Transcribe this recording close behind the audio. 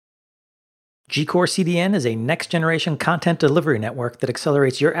G-Core CDN is a next-generation content delivery network that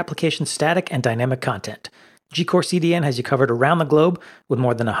accelerates your application's static and dynamic content. G-Core CDN has you covered around the globe with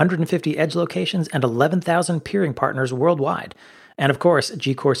more than 150 edge locations and 11,000 peering partners worldwide. And of course,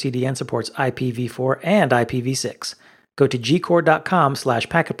 G-Core CDN supports IPv4 and IPv6. Go to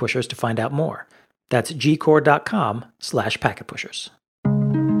gcore.com/packetpushers to find out more. That's gcore.com/packetpushers.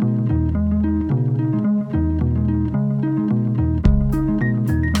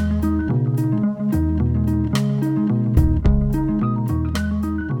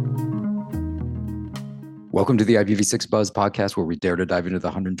 Welcome to the IPv6 Buzz podcast, where we dare to dive into the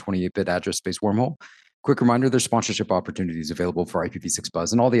 128-bit address space wormhole. Quick reminder, there's sponsorship opportunities available for IPv6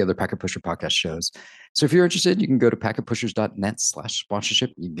 Buzz and all the other Packet Pusher podcast shows. So if you're interested, you can go to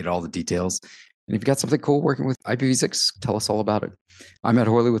packetpushers.net/sponsorship. You can get all the details. And if you got something cool working with IPv6, tell us all about it. I'm Ed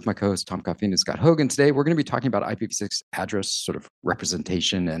Horley with my co-host Tom Coffeen and Scott Hogan. Today, we're going to be talking about IPv6 address sort of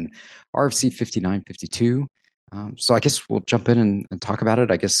representation and RFC 5952. So I guess we'll jump in and talk about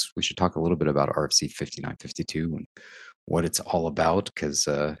it. I guess we should talk a little bit about RFC 5952 and what it's all about, because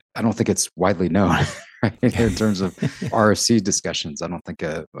I don't think it's widely known right, in terms of RFC discussions. I don't think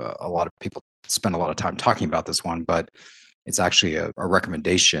a lot of people spend a lot of time talking about this one, but it's actually a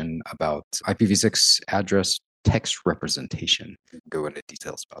recommendation about IPv6 address text representation. Go into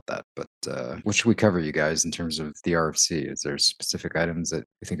details about that. But what should we cover, you guys, in terms of the RFC? Is there specific items that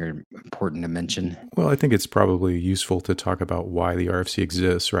you think are important to mention? Well, I think it's probably useful to talk about why the RFC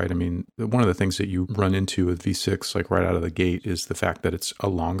exists, right? I mean, one of the things that you run into with V6, like right out of the gate, is the fact that it's a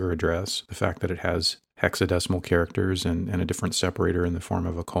longer address, the fact that it has hexadecimal characters and a different separator in the form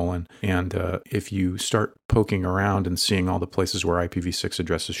of a colon. And if you start poking around and seeing all the places where IPv6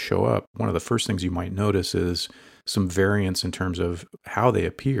 addresses show up, one of the first things you might notice is some variance in terms of how they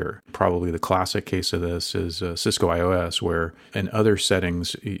appear. Probably the classic case of this is Cisco iOS, where in other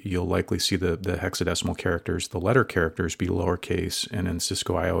settings, you'll likely see the hexadecimal characters, the letter characters be lowercase, and in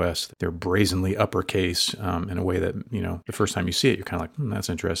Cisco iOS, they're brazenly uppercase in a way that, you know, the first time you see it, you're kind of like, that's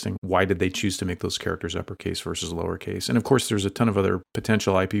interesting. Why did they choose to make those characters uppercase versus lowercase? And of course, there's a ton of other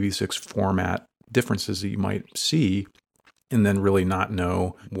potential IPv6 format differences that you might see and then really not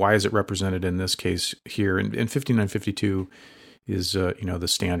know why is it represented in this case here. And 5952 is the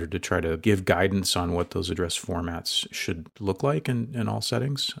standard to try to give guidance on what those address formats should look like in all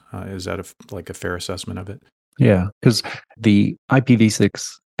settings. Is that a fair assessment of it? Yeah, because the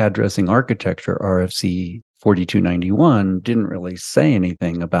IPv6 addressing architecture, RFC 4291, didn't really say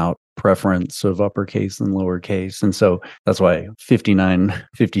anything about preference of uppercase and lowercase. And so that's why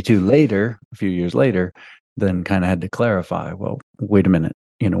 5952 later, a few years later, then kind of had to clarify, well, wait a minute,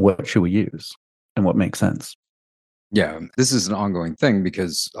 what should we use and what makes sense? Yeah, this is an ongoing thing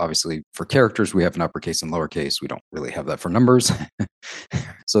because obviously for characters, we have an uppercase and lowercase. We don't really have that for numbers.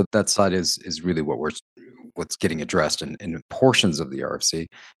 So that side is really what's getting addressed in portions of the RFC.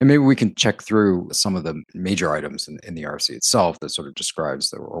 And maybe we can check through some of the major items in the RFC itself that sort of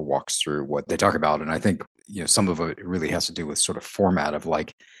describes or walks through what they talk about. And I think, some of it really has to do with sort of format of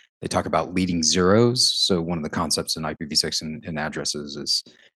like, they talk about leading zeros. So one of the concepts in IPv6 and addresses is,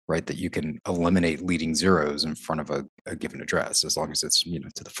 right, that you can eliminate leading zeros in front of a given address. As long as it's,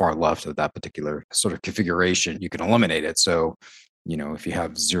 to the far left of that particular sort of configuration, you can eliminate it. So, if you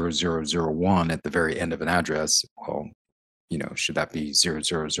have 0001 at the very end of an address, well, should that be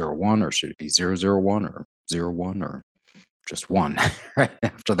 0001 or should it be 001 or 01 or just one right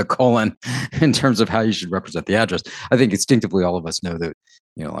after the colon in terms of how you should represent the address? I think instinctively all of us know that,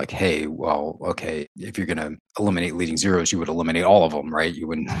 hey, well, okay, if you're going to eliminate leading zeros, you would eliminate all of them, right? You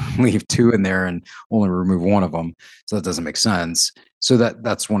wouldn't leave two in there and only remove one of them. So that doesn't make sense. So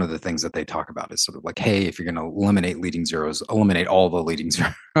that's one of the things that they talk about is sort of like, hey, if you're going to eliminate leading zeros, eliminate all the leading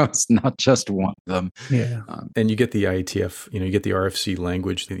zeros, not just one of them. Yeah. And you get the IETF, you get the RFC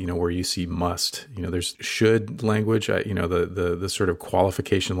language, where you see must, there's should language, the sort of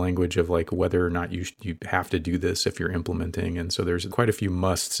qualification language of like whether or not you have to do this if you're implementing. And so there's quite a few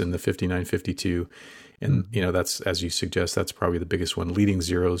musts in the 5952. And, that's, as you suggest, that's probably the biggest one. Leading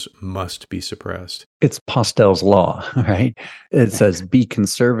zeros must be suppressed. It's Postel's law, right? It says be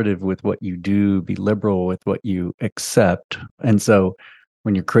conservative with what you do, be liberal with what you accept. And so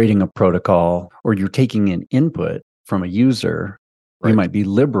when you're creating a protocol or you're taking an input from a user, right, you might be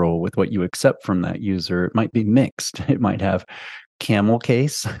liberal with what you accept from that user. It might be mixed. It might have camel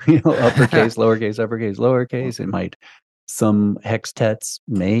case, uppercase, lowercase, uppercase, lowercase. It might, some hextets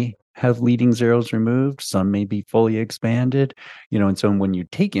may have leading zeros removed, some may be fully expanded, and so when you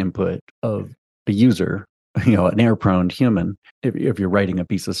take input of a user, an error-prone human, if you're writing a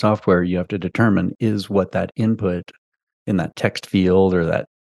piece of software, you have to determine is what that input in that text field or that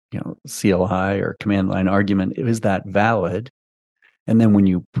CLI or command line argument, is that valid? And then when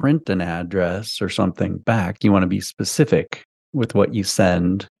you print an address or something back, you want to be specific with what you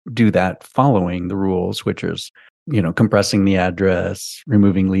send. Do that following the rules, which is, compressing the address,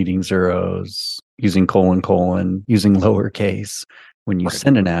 removing leading zeros, using colon, using lowercase. When you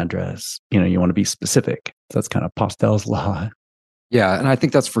send an address, you want to be specific. So that's kind of Postel's law. Yeah, and I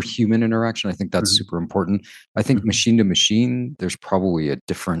think that's for human interaction. I think that's super important. I think machine to machine, there's probably a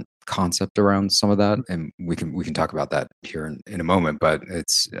different concept around some of that, and we can talk about that here in a moment. But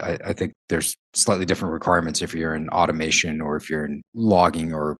I think there's slightly different requirements if you're in automation or if you're in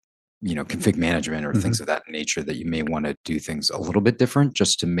logging or config management or things of that nature, that you may want to do things a little bit different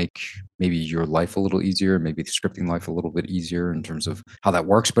just to make maybe your life a little easier, maybe the scripting life a little bit easier in terms of how that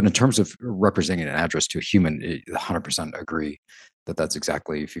works. But in terms of representing an address to a human, 100% agree that's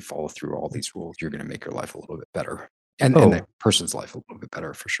exactly, if you follow through all these rules, you're going to make your life a little bit better and the person's life a little bit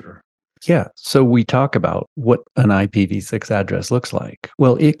better for sure. Yeah. So we talk about what an IPv6 address looks like.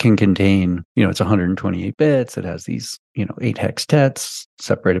 Well, it can contain, it's 128 bits. It has these, 8 hextets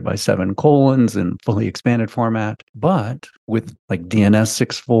separated by 7 colons in fully expanded format. But with like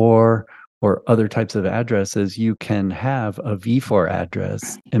DNS 6.4 or other types of addresses, you can have a v4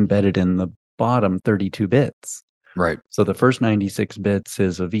 address embedded in the bottom 32 bits. Right. So the first 96 bits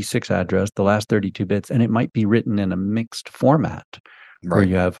is a v6 address, the last 32 bits, and it might be written in a mixed format where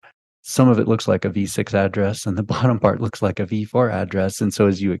you have some of it looks like a v6 address and the bottom part looks like a v4 address. And so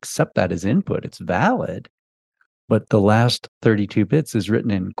as you accept that as input, it's valid. But the last 32 bits is written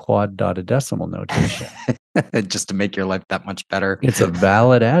in quad dotted decimal notation. Just to make your life that much better. It's a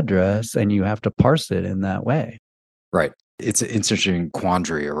valid address and you have to parse it in that way. Right. It's an interesting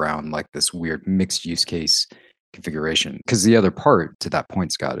quandary around like this weird mixed use case configuration. Because the other part to that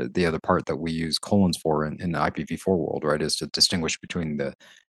point, Scott, the other part that we use colons for in the IPv4 world, right, is to distinguish between the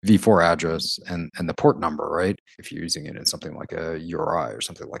v4 address and the port number, right? If you're using it in something like a URI or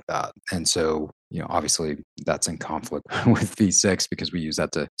something like that. And so, obviously that's in conflict with v6 because we use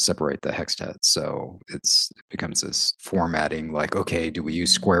that to separate the hextet. So it becomes this formatting like, okay, do we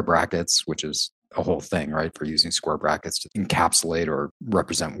use square brackets, which is a whole thing, right? For using square brackets to encapsulate or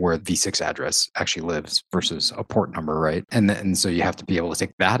represent where the v6 address actually lives versus a port number, right? And so you have to be able to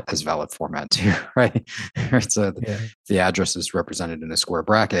take that as valid format too, right? So the address is represented in a square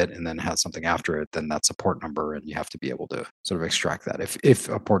bracket and then has something after it, then that's a port number, and you have to be able to sort of extract that if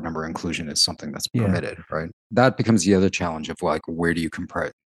a port number inclusion is something that's permitted, right? That becomes the other challenge of like, where do you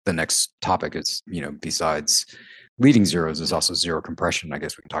compress? The next topic is, besides leading zeros is also zero compression. I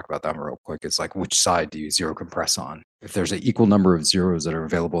guess we can talk about that real quick. It's like, which side do you zero compress on? If there's an equal number of zeros that are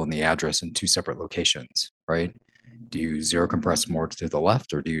available in the address in 2 separate locations, right? Do you zero compress more to the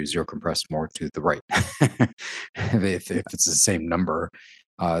left or do you zero compress more to the right? if it's the same number,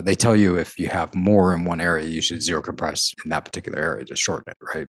 they tell you if you have more in one area, you should zero compress in that particular area to shorten it,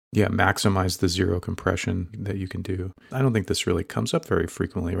 right? Yeah, maximize the zero compression that you can do. I don't think this really comes up very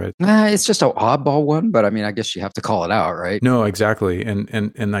frequently, right? Nah, it's just an oddball one, but I mean, I guess you have to call it out, right? No, exactly.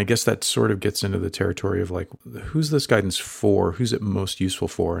 And I guess that sort of gets into the territory of like, who's this guidance for? Who's it most useful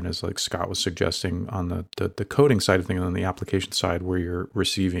for? And as like Scott was suggesting on the coding side of things, on the application side, where you're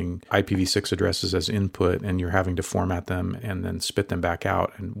receiving IPv6 addresses as input and you're having to format them and then spit them back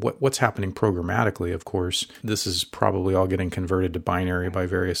out. And what's happening programmatically, of course, this is probably all getting converted to binary by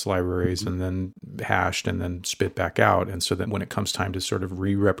various libraries and then hashed and then spit back out. And so that when it comes time to sort of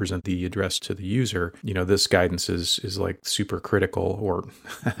re-represent the address to the user, this guidance is like super critical, or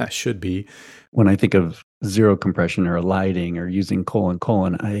should be. When I think of zero compression or eliding or using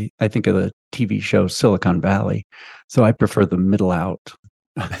colon, I think of the TV show Silicon Valley. So I prefer the middle out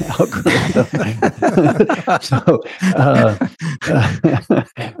algorithm.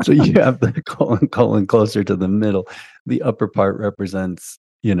 So you have the colon closer to the middle. The upper part represents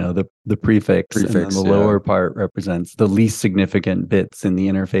the prefix and then the lower part represents the least significant bits in the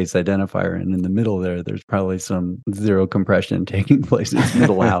interface identifier. And in the middle there's probably some zero compression taking place. It's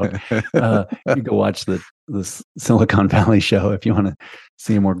middle out. You go watch the Silicon Valley show if you want to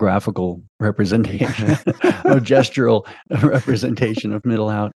see a more graphical representation, a gestural representation of middle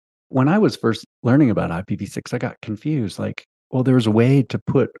out. When I was first learning about IPv6, I got confused. Like, well, there was a way to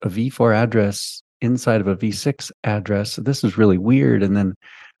put a v4 address inside of a v6 address. This is really weird. And then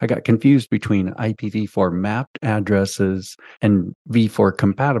I got confused between IPv4 mapped addresses and v4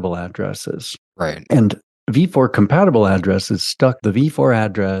 compatible addresses. Right. And v4 compatible addresses stuck the v4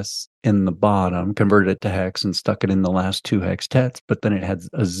 address in the bottom, converted it to hex, and stuck it in the last 2 hextets, but then it had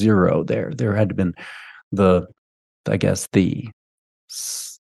a 0 there. There had to been the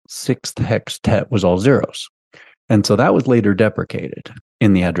 6th hextet was all zeros. And so that was later deprecated.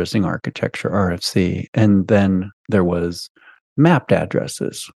 in the addressing architecture, RFC. And then there was mapped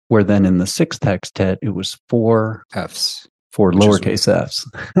addresses, where then in the 6th hextet, it was 4 Fs, for lowercase f's.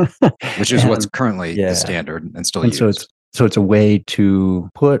 which is what's currently the standard and still used. So it's a way to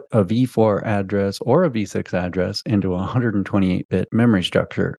put a V4 address or a V6 address into a 128-bit memory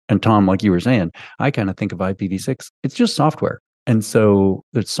structure. And Tom, like you were saying, I kind of think of IPv6, it's just software. And so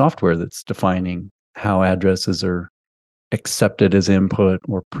it's software that's defining how addresses are accepted as input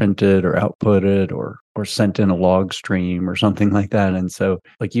or printed or outputted or sent in a log stream or something like that. And so,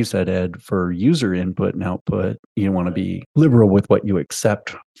 like you said, Ed, for user input and output, you want to be liberal with what you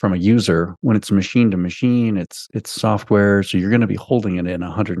accept from a user. When it's machine to machine, it's software. So you're going to be holding it in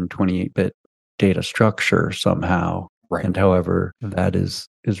a 128-bit data structure somehow. Right. And however that is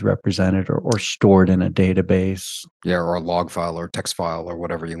represented or stored in a database. Yeah, or a log file or text file or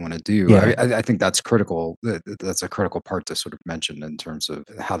whatever you want to do. Yeah. I think that's critical. That's a critical part to sort of mention in terms of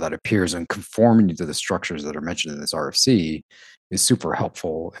how that appears, and conforming to the structures that are mentioned in this RFC is super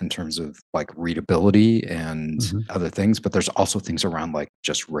helpful in terms of like readability and other things. But there's also things around like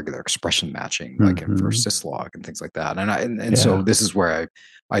just regular expression matching, like for syslog and things like that. And so this is where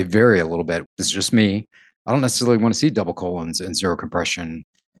I vary a little bit. This is just me. I don't necessarily want to see double colons and zero compression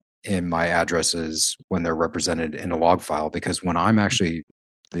in my addresses when they're represented in a log file, because when I'm actually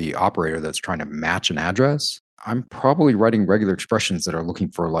the operator that's trying to match an address, I'm probably writing regular expressions that are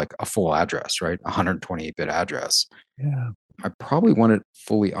looking for like a full address, right? 128-bit address. Yeah. I probably want it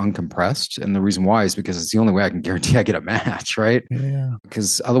fully uncompressed. And the reason why is because it's the only way I can guarantee I get a match, right? Yeah.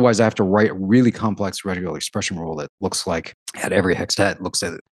 Because otherwise I have to write a really complex regular expression rule that looks like at every hextet looks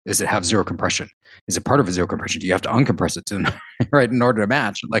at, does it have zero compression? Is it part of a zero compression? Do you have to uncompress it to, right, in order to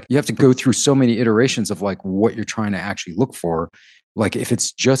match? Like you have to go through so many iterations of like what you're trying to actually look for. Like if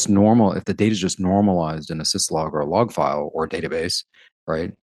it's just normal, if the data is just normalized in a syslog or a log file or a database,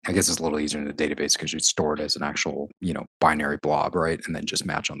 right? I guess it's a little easier in the database because you store it as an actual, binary blob, right? And then just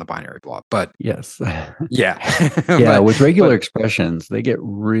match on the binary blob. But yes. Yeah. Yeah. With regular expressions, they get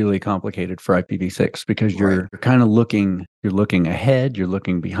really complicated for IPv6 because you're kind of looking ahead, you're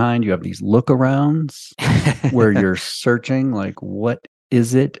looking behind, you have these lookarounds where you're searching like, what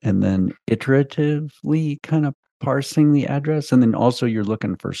is it? And then iteratively kind of parsing the address. And then also you're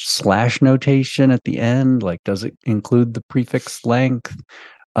looking for slash notation at the end. Like, does it include the prefix length?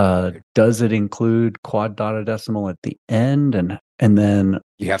 Does it include quad dotted decimal at the end? And then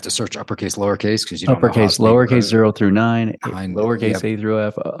you have to search uppercase, lowercase, because you don't uppercase, know lowercase 0 through 9, Behind, lowercase a through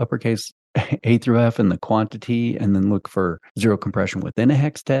f, uppercase a through f, and the quantity, and then look for zero compression within a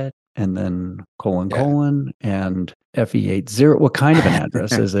hextet, and then colon, and FE80. What kind of an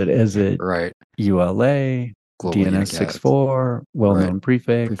address is it? Is it right ULA, globally DNS64, well-known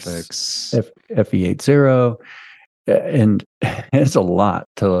prefix FE80? And it's a lot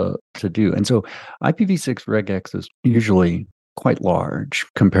to do. And so IPv6 regex is usually quite large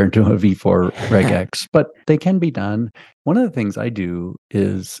compared to a V4 regex, but they can be done. One of the things I do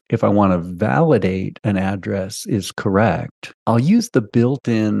is if I want to validate an address is correct, I'll use the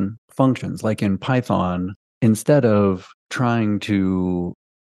built-in functions. Like in Python, instead of trying to,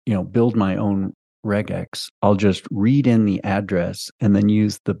 build my own regex, I'll just read in the address and then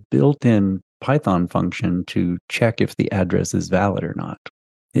use the built-in Python function to check if the address is valid or not,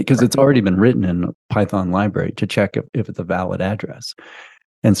 because it's already been written in a Python library to check if it's a valid address.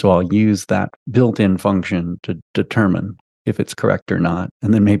 And so I'll use that built-in function to determine if it's correct or not,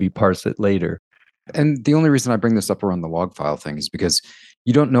 and then maybe parse it later. And the only reason I bring this up around the log file thing is because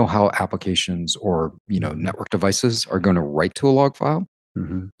you don't know how applications or network devices are going to write to a log file.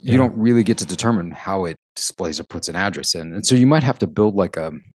 Mm-hmm. You don't really get to determine how it displays or puts an address in. And so you might have to build like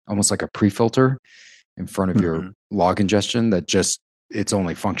almost like a pre-filter in front of your log ingestion that just its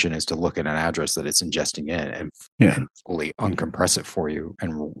only function is to look at an address that it's ingesting in and fully uncompress it for you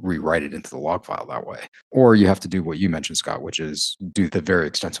and rewrite it into the log file that way. Or you have to do what you mentioned, Scott, which is do the very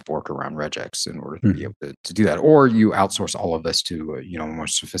extensive work around regex in order to be able to do that. Or you outsource all of this to a more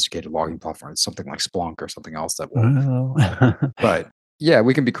sophisticated logging platform, something like Splunk or something else that will. But yeah,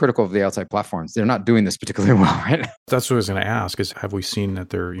 we can be critical of the outside platforms. They're not doing this particularly well, right? That's what I was going to ask is, have we seen that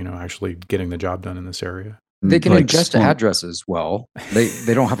they're, actually getting the job done in this area? They can ingest addresses well.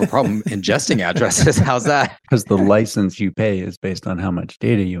 They don't have a problem ingesting addresses. How's that? Because the license you pay is based on how much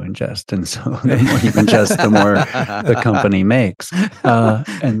data you ingest. And so the more you ingest, the more the company makes.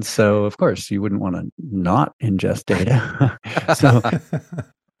 And so, of course, you wouldn't want to not ingest data. So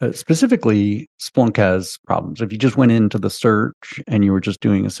specifically, Splunk has problems. If you just went into the search and you were just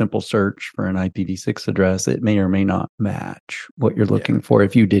doing a simple search for an IPv6 address, it may or may not match what you're looking for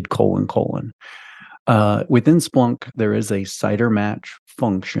if you did : : Within Splunk, there is a CIDR match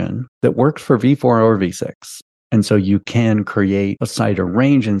function that works for v4 or v6. And so you can create a CIDR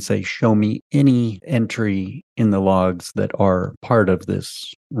range and say, show me any entry in the logs that are part of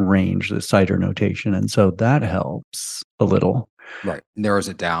this range, the CIDR notation. And so that helps a little. Right. Narrows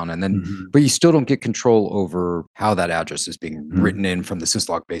it down. And then, but you still don't get control over how that address is being written in from the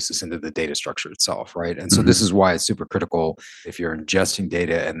syslog basis into the data structure itself. Right. And so this is why it's super critical if you're ingesting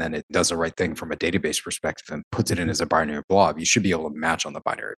data and then it does the right thing from a database perspective and puts it in as a binary blob, you should be able to match on the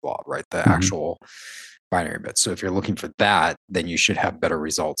binary blob, right? The actual binary bits. So if you're looking for that, then you should have better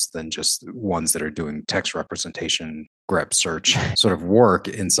results than just ones that are doing text representation, grep search sort of work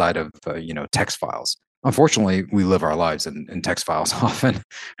inside of, text files. Unfortunately, we live our lives in text files often,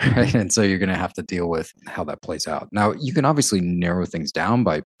 right? And so you're going to have to deal with how that plays out. Now, you can obviously narrow things down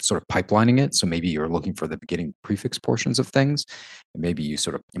by sort of pipelining it. So maybe you're looking for the beginning prefix portions of things. And maybe you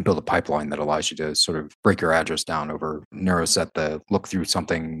sort of build a pipeline that allows you to sort of break your address down over narrow set look through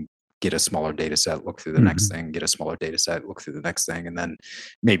something, get a smaller data set, look through the next thing, get a smaller data set, look through the next thing, and then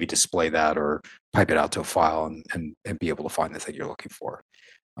maybe display that or pipe it out to a file and be able to find the thing you're looking for,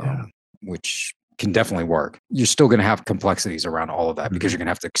 which can definitely work. You're still going to have complexities around all of that because you're going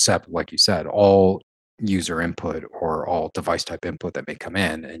to have to accept, like you said, all user input or all device type input that may come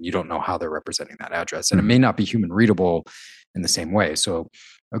in, and you don't know how they're representing that address. And it may not be human readable in the same way. So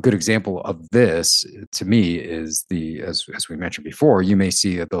a good example of this to me is as we mentioned before, you may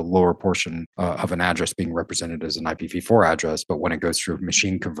see the lower portion of an address being represented as an IPv4 address, but when it goes through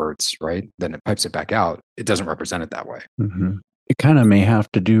machine converts, right, then it pipes it back out. It doesn't represent it that way. It kind of may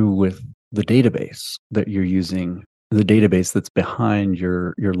have to do with the database that you're using, the database that's behind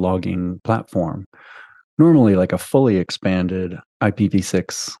your logging platform. Normally, like a fully expanded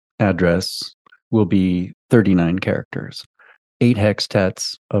IPv6 address will be 39 characters. 8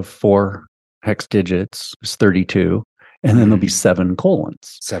 hextets of 4 hex digits is 32, and then there'll be 7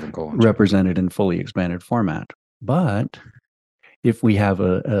 colons. 7 colons. Represented in fully expanded format. But if we have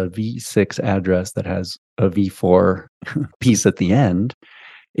a v6 address that has a v4 piece at the end,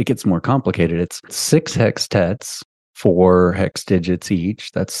 it gets more complicated. It's 6 hextets, 4 hex digits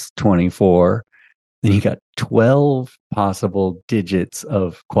each. That's 24. Then you got 12 possible digits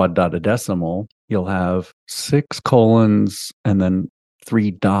of quad dotted decimal. You'll have 6 colons and then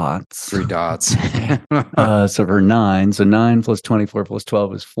 3 dots. 3 dots. So for 9. So 9 plus 24 plus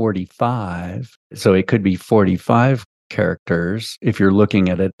 12 is 45. So it could be 45 characters if you're looking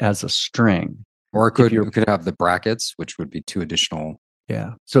at it as a string. Or you could have the brackets, which would be 2 additional.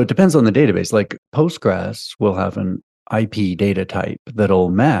 Yeah. So it depends on the database. Like Postgres will have an IP data type that'll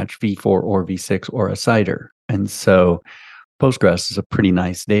match v4 or v6 or a CIDR. And so Postgres is a pretty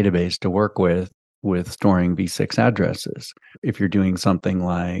nice database to work with storing v6 addresses. If you're doing something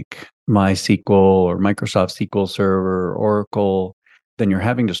like MySQL or Microsoft SQL Server or Oracle, then you're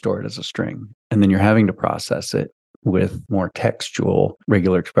having to store it as a string. And then you're having to process it with more textual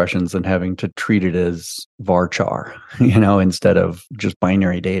regular expressions than having to treat it as varchar, instead of just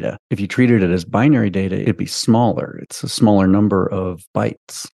binary data. If you treated it as binary data, it'd be smaller. It's a smaller number of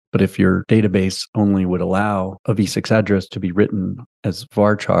bytes. But if your database only would allow a v6 address to be written as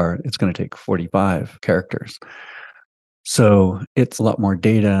varchar, it's going to take 45 characters. So it's a lot more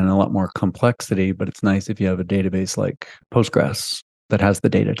data and a lot more complexity, but it's nice if you have a database like Postgres that has the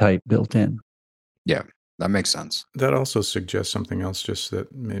data type built in. Yeah. That makes sense. That also suggests something else, just that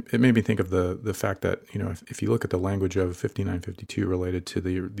it made me think of the fact that, if you look at the language of 5952 related to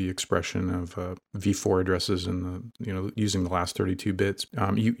the expression of v4 addresses and using the last 32 bits,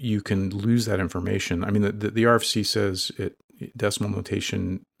 you can lose that information. I mean, the RFC says decimal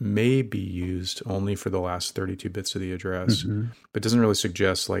notation may be used only for the last 32 bits of the address, but doesn't really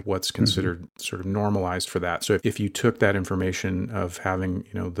suggest like what's considered sort of normalized for that. So if you took that information of having,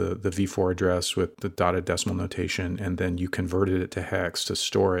 the v4 address with the dotted decimal notation, and then you converted it to hex to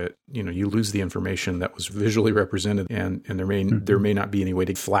store it, you lose the information that was visually represented, and there may not be any way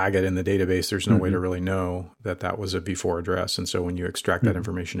to flag it in the database. There's no way to really know that was a v4 address. And so when you extract that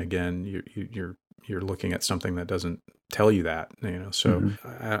information again, you're looking at something that doesn't tell you that, so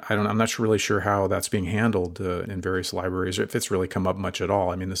I'm not really sure how that's being handled in various libraries, or if it's really come up much at all.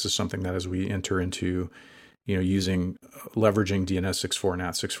 I mean, this is something that as we enter into, leveraging DNS64 and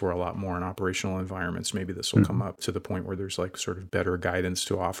AT64 a lot more in operational environments, maybe this will come up to the point where there's like sort of better guidance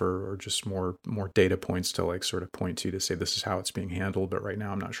to offer, or just more data points to like sort of point to say this is how it's being handled. But right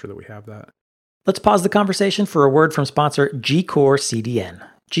now, I'm not sure that we have that. Let's pause the conversation for a word from sponsor GCore CDN.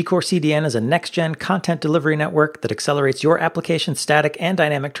 GCore CDN is a next-gen content delivery network that accelerates your application static and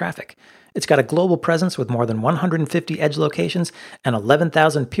dynamic traffic. It's got a global presence with more than 150 edge locations and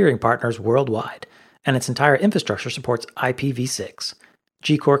 11,000 peering partners worldwide, and its entire infrastructure supports IPv6.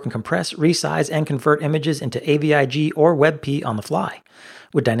 G-Core can compress, resize, and convert images into AVIG or WebP on the fly.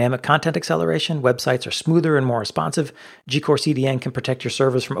 With dynamic content acceleration, websites are smoother and more responsive. G-Core CDN can protect your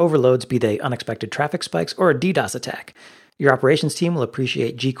servers from overloads, be they unexpected traffic spikes or a DDoS attack. Your operations team will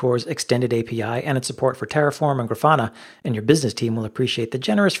appreciate G-Core's extended API and its support for Terraform and Grafana, and your business team will appreciate the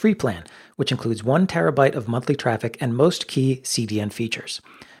generous free plan, which includes 1 terabyte of monthly traffic and most key CDN features.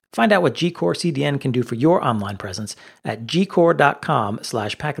 Find out what G-Core CDN can do for your online presence at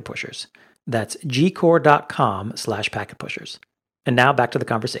gcore.com/packetpushers. That's gcore.com/packetpushers. And now back to the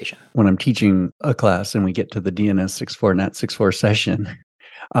conversation. When I'm teaching a class and we get to the DNS 64 NAT 64 session,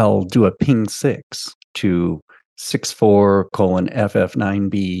 I'll do a ping 6 to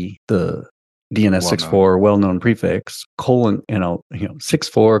 64:FF9B, the DNS 64 well-known prefix,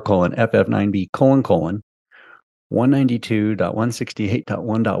 64:FF9B :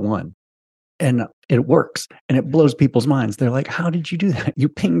 192.168.1.1. And it works, and it blows people's minds. They're like, how did you do that? You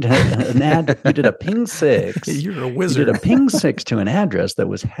pinged an ad, you did a ping 6. You're a wizard. You did a ping 6 to an address that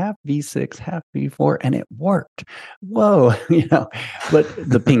was half V6, half V4, and it worked. Whoa, but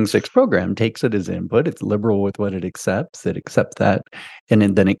the ping 6 program takes it as input. It's liberal with what it accepts. It accepts that,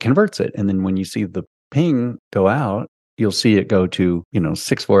 and then it converts it. And then when you see the ping go out, you'll see it go to,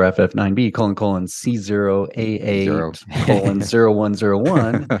 64FF9B :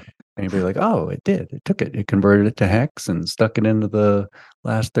 C0AA:0101. And you'll be like, oh, it did. It took it. It converted it to hex and stuck it into the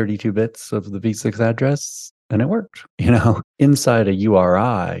last 32 bits of the V6 address, and it worked. Inside a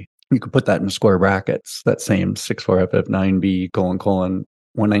URI, you could put that in square brackets, that same 64FF9B :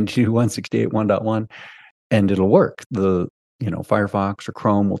 192.168.1.1, and it'll work. The Firefox or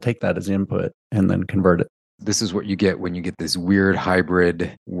Chrome will take that as input and then convert it. This is what you get when you get this weird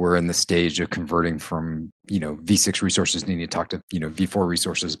hybrid. We're in the stage of converting from, V6 resources needing to talk to, V4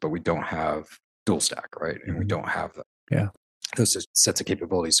 resources, but we don't have dual stack, right? And we don't have those sets of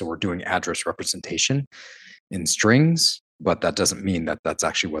capabilities. So we're doing address representation in strings, but that doesn't mean that that's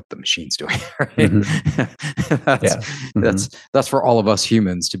actually what the machine's doing. Right? That's for all of us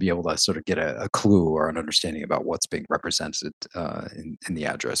humans to be able to sort of get a clue or an understanding about what's being represented in the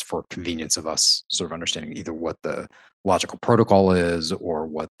address, for convenience of us sort of understanding either what the logical protocol is or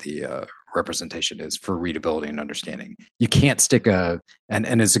what the representation is for readability and understanding. You can't stick and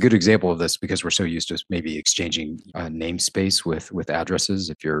it's a good example of this because we're so used to maybe exchanging namespace with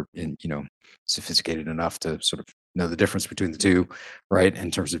addresses. If you're sophisticated enough to sort of know the difference between the two, right?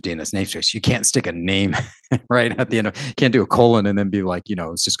 In terms of DNS namespace, you can't stick a name right at the end. You can't do a colon and then be like,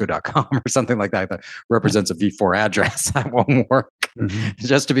 Cisco.com or something like that represents a V4 address. That won't work. Mm-hmm.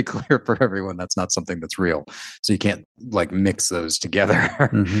 Just to be clear for everyone, that's not something that's real. So you can't mix those together,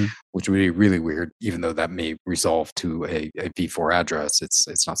 which would be really weird, even though that may resolve to a V4 address.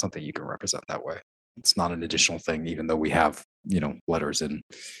 It's not something you can represent that way. It's not an additional thing, even though we have, letters in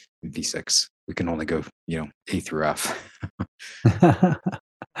V6. We can only go, A through F.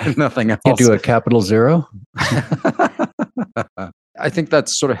 Nothing else. You do a capital 0? I think that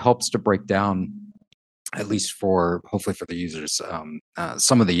sort of helps to break down, at least hopefully for the users,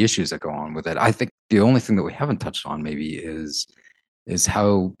 some of the issues that go on with it. I think the only thing that we haven't touched on maybe is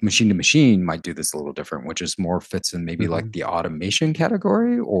how machine to machine might do this a little different, which is more fits in maybe like the automation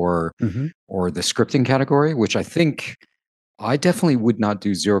category or the scripting category, which I think I definitely would not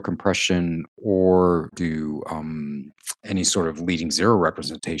do zero compression or do any sort of leading zero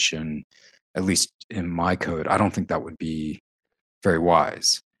representation, at least in my code. I don't think that would be very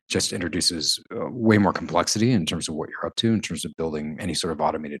wise. Just introduces way more complexity in terms of what you're up to, in terms of building any sort of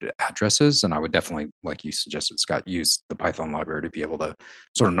automated addresses. And I would definitely, like you suggested, Scott, use the Python library to be able to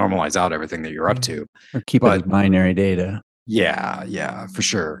sort of normalize out everything that you're up to. Or keep it as binary data. Yeah, for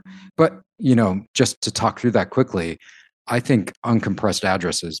sure. But, just to talk through that quickly, I think uncompressed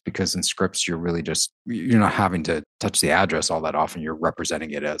addresses, because in scripts you're not having to touch the address all that often. You're representing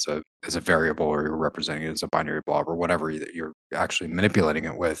it as a variable, or you're representing it as a binary blob, or whatever that you're actually manipulating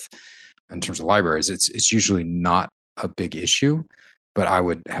it with. In terms of libraries, it's usually not a big issue, but I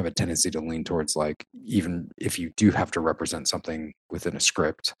would have a tendency to lean towards, even if you do have to represent something within a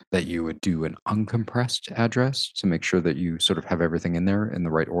script, that you would do an uncompressed address to make sure that you sort of have everything in there in the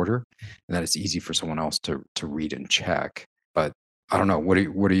right order, and that it's easy for someone else to read and check. But I don't know. What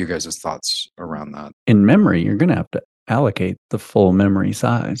are you guys' thoughts around that? In memory, you're going to have to allocate the full memory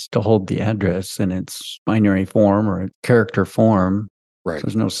size to hold the address in its binary form or character form. Right. So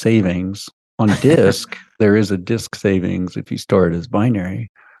there's no savings. On disk, there is a disk savings if you store it as binary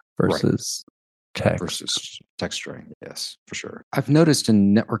versus text. Versus text string, yes, for sure. I've noticed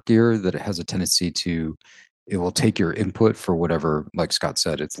in network gear that it has a tendency to, it will take your input for whatever, like Scott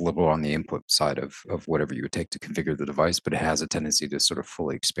said, it's liberal on the input side of whatever you would take to configure the device, but it has a tendency to sort of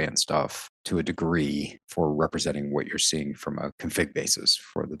fully expand stuff to a degree for representing what you're seeing from a config basis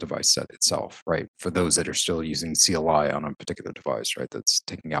for the device set itself, right? For those that are still using CLI on a particular device, right? That's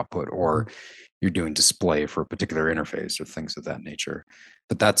taking output, or you're doing display for a particular interface or things of that nature.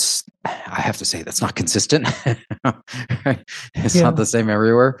 But that's, I have to say, that's not consistent. It's not the same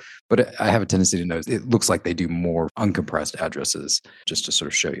everywhere, but I have a tendency to notice it looks like they do more uncompressed addresses just to sort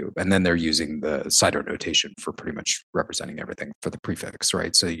of show you. And then they're using the CIDR notation for pretty much representing everything for the prefix,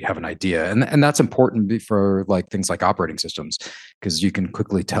 right? So you have an idea. And that's important for like things like operating systems, because you can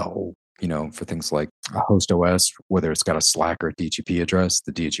quickly tell, you know, for things like a host OS, whether it's got a Slack or a DHCP address,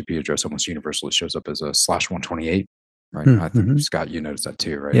 the DHCP address almost universally shows up as a /128. Right. I think Scott, you noticed that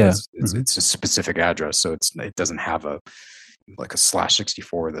too, right? Yeah. It's a specific address. So it doesn't have a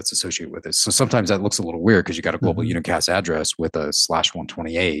 /64 that's associated with it. So sometimes that looks a little weird because you got a global unicast address with a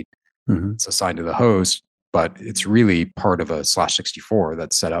 /128. It's assigned to the host, but it's really part of a /64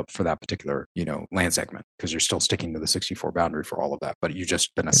 that's set up for that particular, you know, LAN segment, because you're still sticking to the 64 boundary for all of that. But you've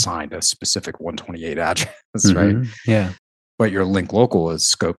just been assigned a specific 128 address, right? Yeah. But your link local is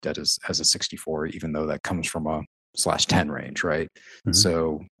scoped as a 64, even though that comes from a /10 range, right?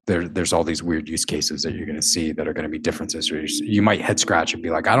 So there's all these weird use cases that you're going to see that are going to be differences. You might head scratch and be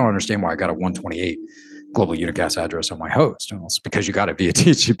like, I don't understand why I got a 128 global unicast address on my host. Well, it's because you got it via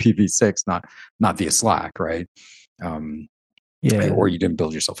IPv6, not via Slack, right? Or you didn't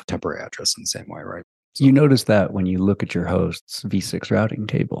build yourself a temporary address in the same way, right? So, you notice that when you look at your host's v6 routing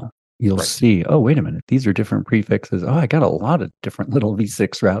table, you'll see, oh, wait a minute, these are different prefixes. Oh, I got a lot of different little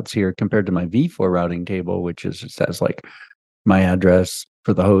v6 routes here compared to my v4 routing table, which is just says like my address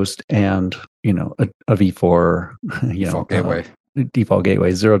for the host and, you know, a v4, default gateway. Default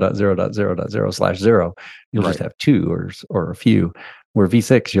gateway 0.0.0.0/0. You'll just have two or a few. Where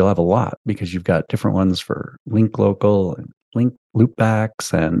v6, you'll have a lot because you've got different ones for link local and link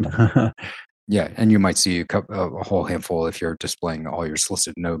loopbacks and yeah, and you might see a whole handful if you're displaying all your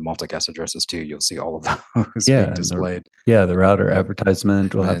solicited node multicast addresses too. You'll see all of those being displayed. The router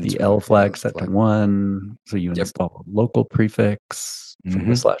advertisement will have the L flag set to 1. So you install a local prefix from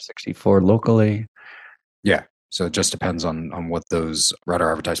the /64 locally. Yeah. So it just depends on what those router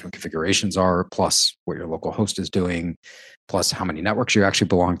advertisement configurations are, plus what your local host is doing, plus how many networks you actually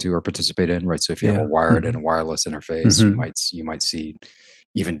belong to or participate in, right? So if you have a wired and a wireless interface, you might see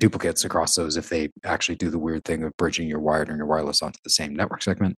even duplicates across those if they actually do the weird thing of bridging your wired and your wireless onto the same network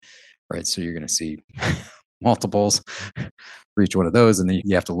segment, right? So you're going to see multiples for each one of those, and then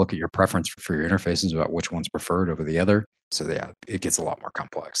you have to look at your preference for your interfaces about which one's preferred over the other. So yeah, it gets a lot more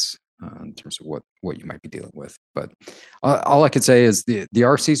complex in terms of what you might be dealing with. But all I could say is the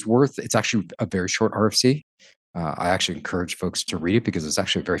RFC's it's actually a very short RFC. I actually encourage folks to read it because it's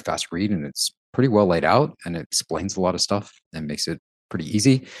actually a very fast read and it's pretty well laid out and it explains a lot of stuff and makes it pretty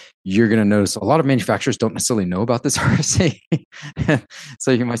easy. You're going to notice a lot of manufacturers don't necessarily know about this RFC.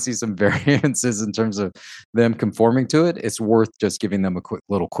 So you might see some variances in terms of them conforming to it. It's worth just giving them a quick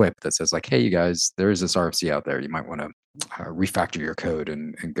little quip that says like, hey, you guys, there is this RFC out there. You might want to refactor your code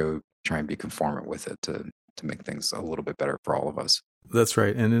and go try and be conformant with it to make things a little bit better for all of us. That's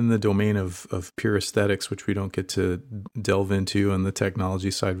right. And in the domain of pure aesthetics, which we don't get to delve into on the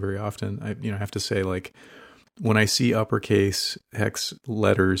technology side very often, I have to say, like, when I see uppercase hex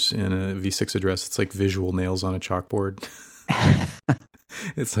letters in a v6 address, it's like visual nails on a chalkboard.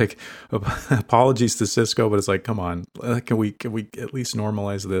 It's like, apologies to Cisco, but it's like, come on, can we at least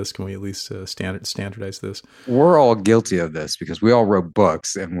normalize this? Can we at least standardize this? We're all guilty of this because we all wrote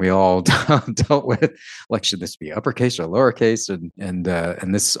books and we all dealt with, like, should this be uppercase or lowercase? And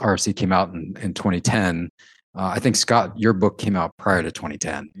this RFC came out in 2010. I think, Scott, your book came out prior to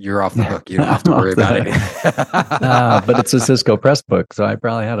 2010. You're off the hook. You don't have to worry about it. But it's a Cisco Press book, so I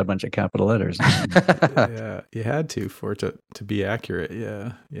probably had a bunch of capital letters. Yeah, you had to for it to be accurate.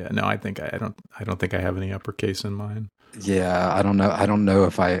 Yeah. No, I don't think I have any uppercase in mine. Yeah, I don't know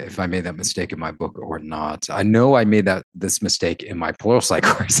if I made that mistake in my book or not. I know I made this mistake in my pluralsight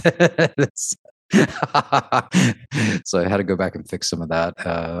course. So I had to go back and fix some of that,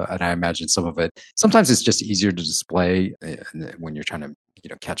 and I imagine some of it. Sometimes it's just easier to display when you're trying to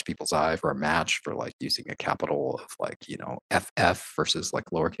catch people's eye for a match for like using a capital of like FF versus like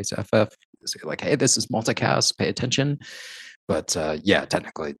lowercase ff. Say like, hey, this is multicast. Pay attention. But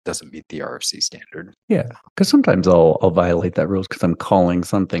technically it doesn't meet the RFC standard. Yeah, because sometimes I'll violate that rules because I'm calling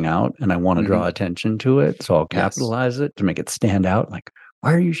something out and I want to draw attention to it. So I'll capitalize it to make it stand out. Like,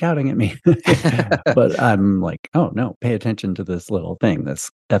 why are you shouting at me? But I'm like, oh no, pay attention to this little thing, this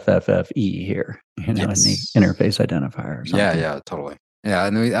FFFE here, in the interface identifier or something. Yeah, totally. Yeah,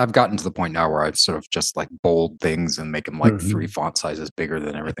 and I've gotten to the point now where I sort of just like bold things and make them like 3 font sizes bigger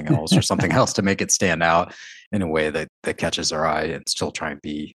than everything else or something else to make it stand out in a way that catches our eye and still try and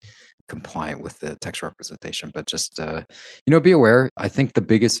be compliant with the text representation. But just, be aware. I think the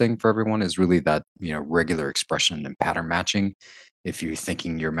biggest thing for everyone is really that, regular expression and pattern matching. If you're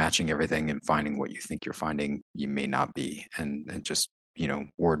thinking you're matching everything and finding what you think you're finding, you may not be. And just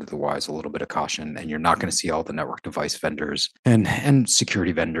word of the wise, a little bit of caution, and you're not going to see all the network device vendors and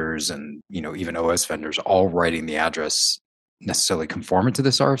security vendors and, even OS vendors all writing the address necessarily conformant to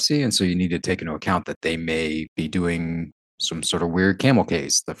this RFC. And so you need to take into account that they may be doing some sort of weird camel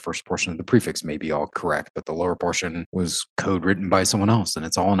case. The first portion of the prefix may be all correct, but the lower portion was code written by someone else and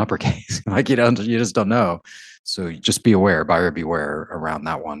it's all in uppercase. Like, you just don't know. So just be aware, buyer beware around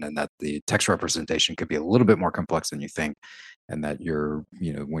that one, and that the text representation could be a little bit more complex than you think. And that you're,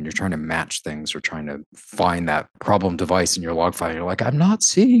 when you're trying to match things or trying to find that problem device in your log file, you're like, I'm not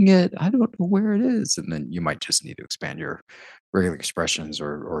seeing it. I don't know where it is. And then you might just need to expand your regular expressions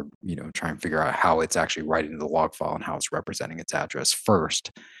or try and figure out how it's actually writing the log file and how it's representing its address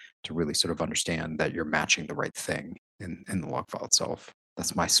first to really sort of understand that you're matching the right thing in the log file itself.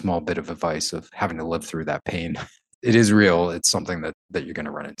 That's my small bit of advice of having to live through that pain. It is real. It's something that you're going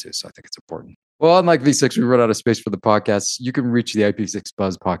to run into. So I think it's important. Well, unlike V6, we run out of space for the podcast. You can reach the IPv6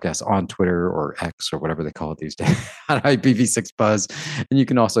 Buzz podcast on Twitter or X or whatever they call it these days at IPv6 Buzz. And you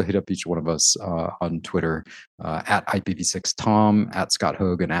can also hit up each one of us on Twitter at IPv6 Tom, at Scott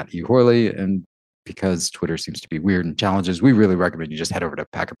Hogue, and at E. Horley. And because Twitter seems to be weird and challenges, we really recommend you just head over to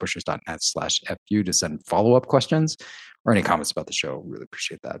packetpushers.net/FU to send follow-up questions or any comments about the show. Really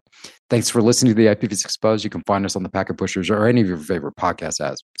appreciate that. Thanks for listening to the IPv6 Buzz. You can find us on the Packet Pushers or any of your favorite podcast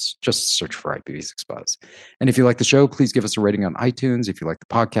apps. Just search for IPv6 Buzz. And if you like the show, please give us a rating on iTunes. If you like the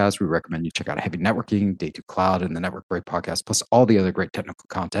podcast, we recommend you check out Heavy Networking, Day 2 Cloud, and the Network Break podcast, plus all the other great technical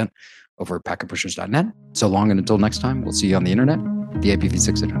content over at packetpushers.net. So long and until next time, we'll see you on the internet, the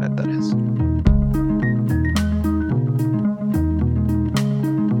IPv6 internet, that is.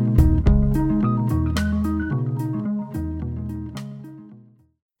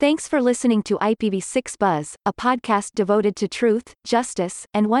 Thanks for listening to IPv6 Buzz, a podcast devoted to truth, justice,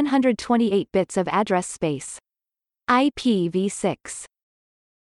 and 128 bits of address space. IPv6.